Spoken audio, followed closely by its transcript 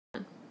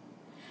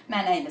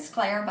My name is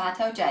Claire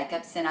Bato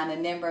Jacobs, and I'm a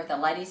member of the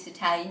Ladies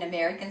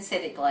Italian-American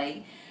Civic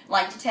League. I'd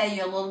like to tell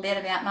you a little bit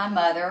about my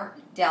mother,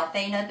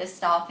 Delphina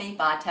Bistolfi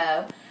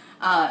Bato,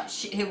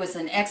 who was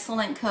an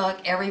excellent cook.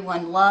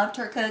 Everyone loved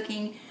her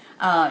cooking.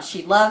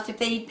 She loved to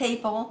feed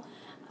people.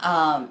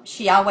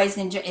 She always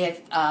enjoyed,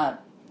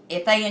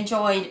 if they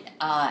enjoyed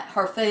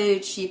her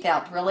food, she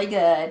felt really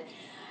good.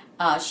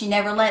 She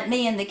never let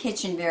me in the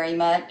kitchen very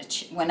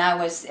much when I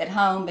was at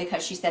home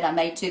because she said I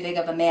made too big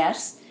of a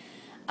mess.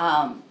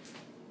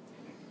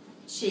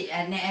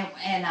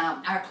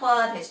 Our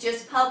club has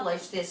just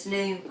published this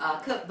new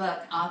cookbook,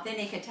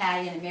 Authentic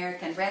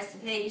Italian-American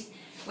Recipes.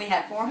 We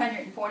have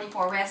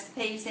 444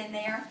 recipes in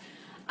there.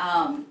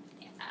 I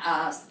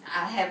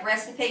have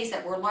recipes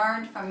that were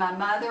learned from my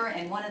mother,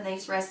 and one of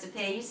these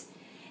recipes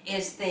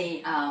is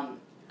the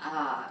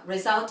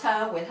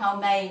risotto with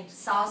homemade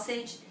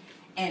sausage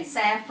and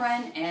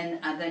saffron,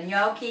 and the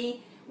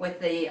gnocchi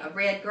with the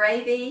red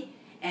gravy.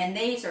 And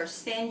these are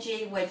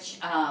stingy, which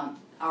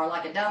are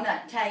like a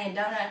Italian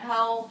donut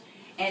hole,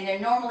 and they're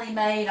normally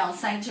made on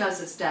St.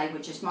 Joseph's Day,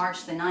 which is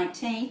March the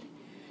 19th.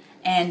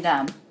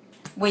 And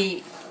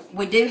we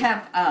do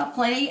have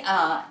plenty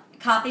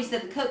copies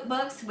of the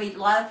cookbooks. We'd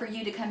love for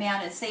you to come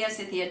out and see us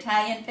at the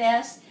Italian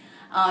Fest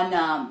on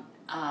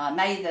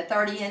May the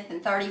 30th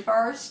and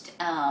 31st.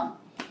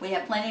 We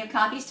have plenty of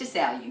copies to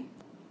sell you.